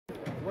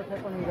what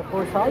happened in the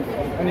first half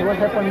and what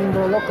happened in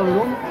the locker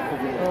room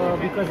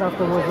because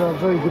after was a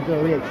very good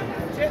reaction.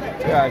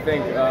 Yeah, I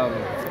think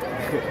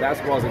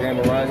basketball is a game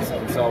of runs,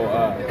 and so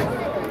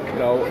you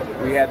know,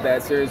 we had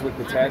that series with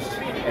the test,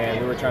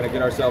 and we were trying to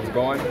get ourselves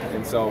going,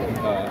 and so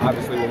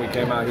obviously when we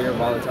came out here,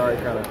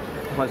 Voluntari kind of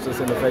punched us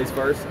in the face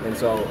first, and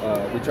so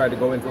we tried to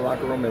go into the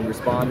locker room and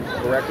respond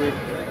correctly.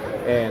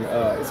 And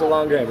it's a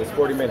long game, it's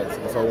 40 minutes.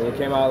 And so when we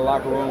came out of the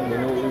locker room, we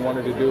knew what we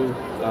wanted to do.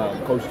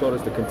 Coach told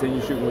us to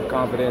continue shooting with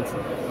confidence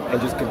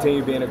and just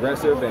continue being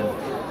aggressive, and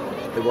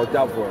it worked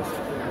out for us.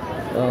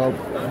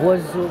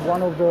 Was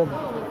one of the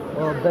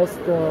best,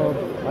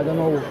 I don't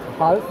know,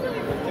 half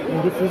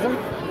in this season?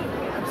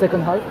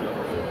 Second half?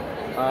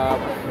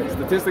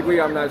 Statistically,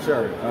 I'm not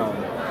sure.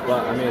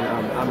 But I mean,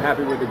 I'm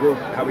happy with the group,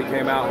 how we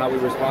came out, how we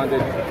responded.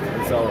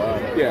 And so,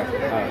 yeah.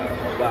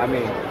 But I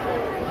mean,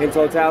 in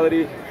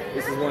totality,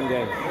 this is one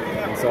game,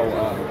 and so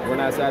we're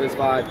not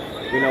satisfied.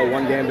 We know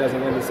one game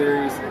doesn't win the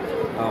series,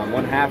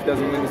 one half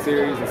doesn't win the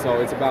series, and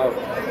so it's about,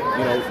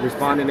 you know,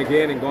 responding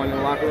again and going in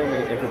the locker room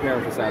and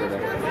preparing for Saturday.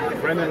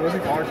 Brendan,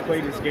 wasn't Orange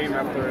played this game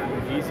after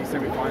an easy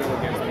semifinal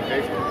against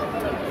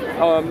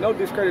Mihai? No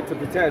discredit to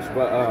Pritesh,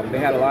 but they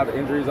had a lot of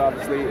injuries,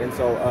 obviously, and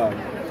so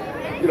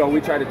you know,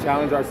 we try to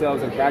challenge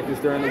ourselves in practice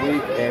during the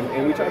week,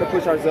 and we try to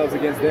push ourselves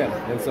against them,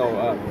 and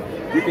so.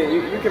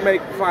 You can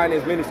find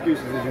as many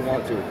excuses as you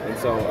want to, and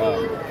so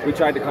we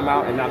tried to come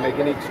out and not make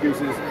any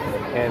excuses.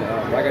 And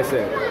like I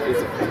said,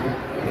 it's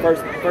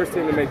first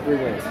team to make 3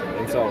 wins,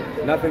 and so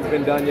nothing's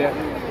been done yet.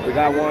 We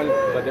got one,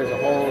 but there's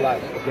a whole lot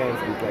of games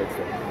to be played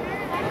still.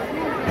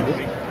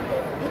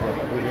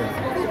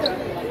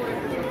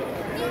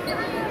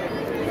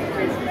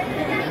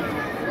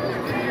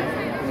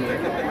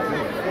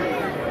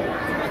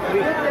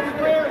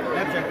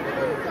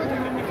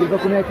 Silvă,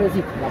 cum ai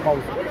trezit la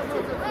pauză?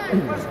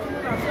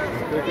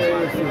 Cred că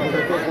sunt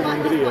jucător cu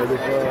mândrie,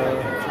 după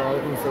ce am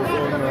avut un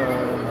sezon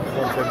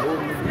foarte bun,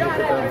 nu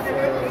putem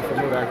să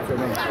nu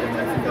reacționăm.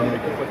 Suntem o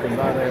echipă când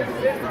are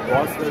o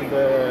astfel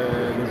de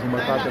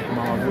jumătate, cum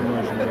am avut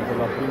noi și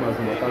la prima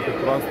jumătate,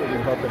 proastă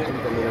din toate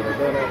punctele de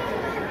vedere.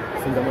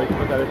 Suntem o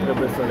echipă care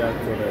trebuie să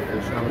reacționeze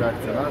și am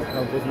reacționat,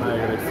 am fost mai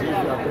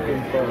agresivi, atât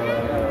pe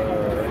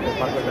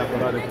partea de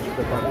apărare cât și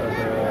pe partea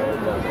de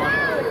atac.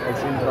 Au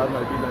și intrat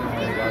mai bine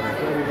la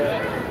ajutorile.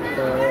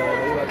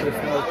 Una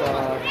chestie alta,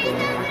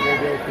 cred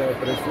eu că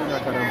presiunea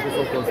care am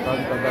pus-o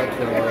constant a dat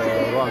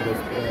roade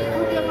spre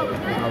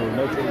finalul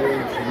meciului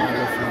și mai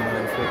ales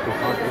în setul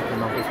 4,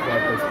 când am fost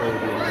foarte spăut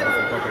din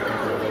toate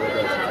punctele de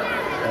vedere.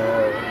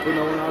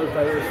 Până una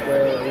alta este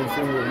un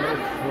singur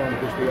meci, nu am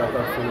câștigat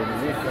absolut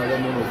nimic,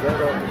 avem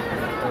 1-0,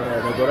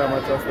 ne doream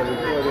această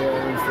victorie,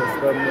 însă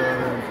stăm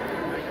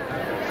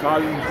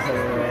calm,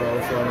 o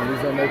să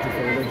analizăm meciul,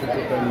 să vedem ce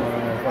putem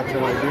face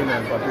mai bine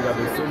în partida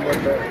de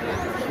sâmbătă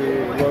și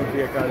luăm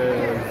fiecare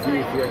zi,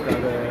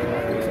 fiecare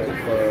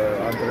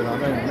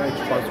antrenament,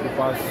 meci, pas cu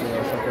pas,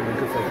 așa că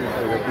încât să fim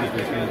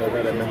pregătiți și în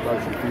vedere mental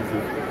și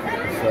fizic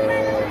să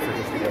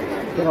câștigăm.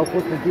 Chiar au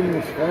fost în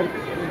primul sfert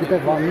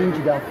câteva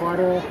mingi de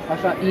afară,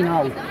 așa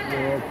in-out,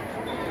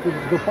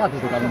 de 4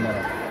 de la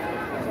numărat.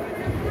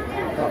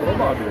 Da,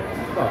 probabil,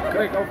 da,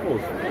 cred că au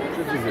fost,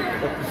 ce să zic.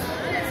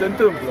 Se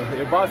întâmplă,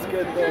 e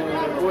basket,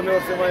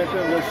 uneori se mai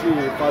întâmplă și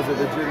faze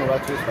de genul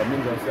acesta,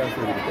 mingea se iasă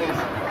din curs.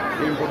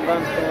 E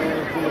important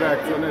cum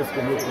reacționezi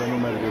când lucrurile nu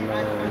merg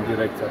în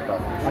direcția ta.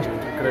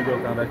 Cred eu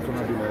că am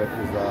reacționat bine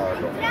repriza a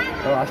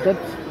doua.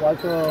 Aștept o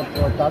altă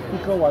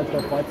tactică, o altă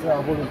față a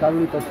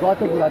Voluntarului pe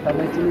toată durata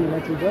meciului,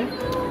 meciul 2?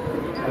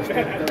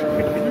 Aștept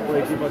o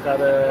echipă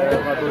care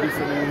va dori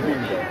să ne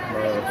învingă.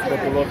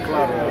 Scopul lor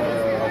clar,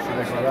 aș fi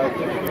declarat,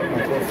 a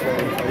fost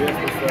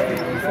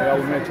să iau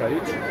un meci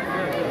aici.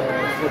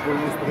 Scopul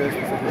nostru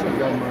este să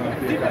câștigăm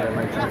fiecare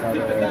meci în care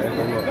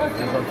evoluăm.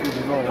 Va fi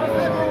din nou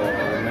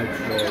un meci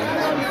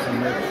intens, un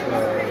meci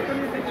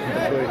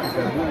între două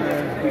echipe bune.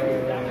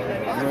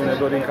 Noi ne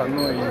dorim ca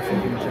noi să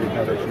fim cei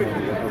care și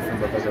noi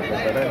sâmbătă de pe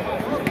teren.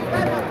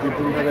 Din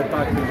punct de vedere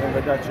tactic vom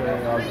vedea ce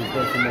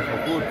ajutări sunt de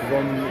făcut.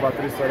 Va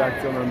trebui să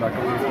reacționăm dacă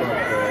nu sunt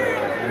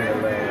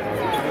unele.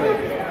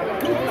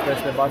 Asta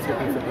este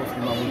basketul, se pot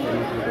schimba multe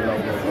lucruri de la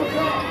un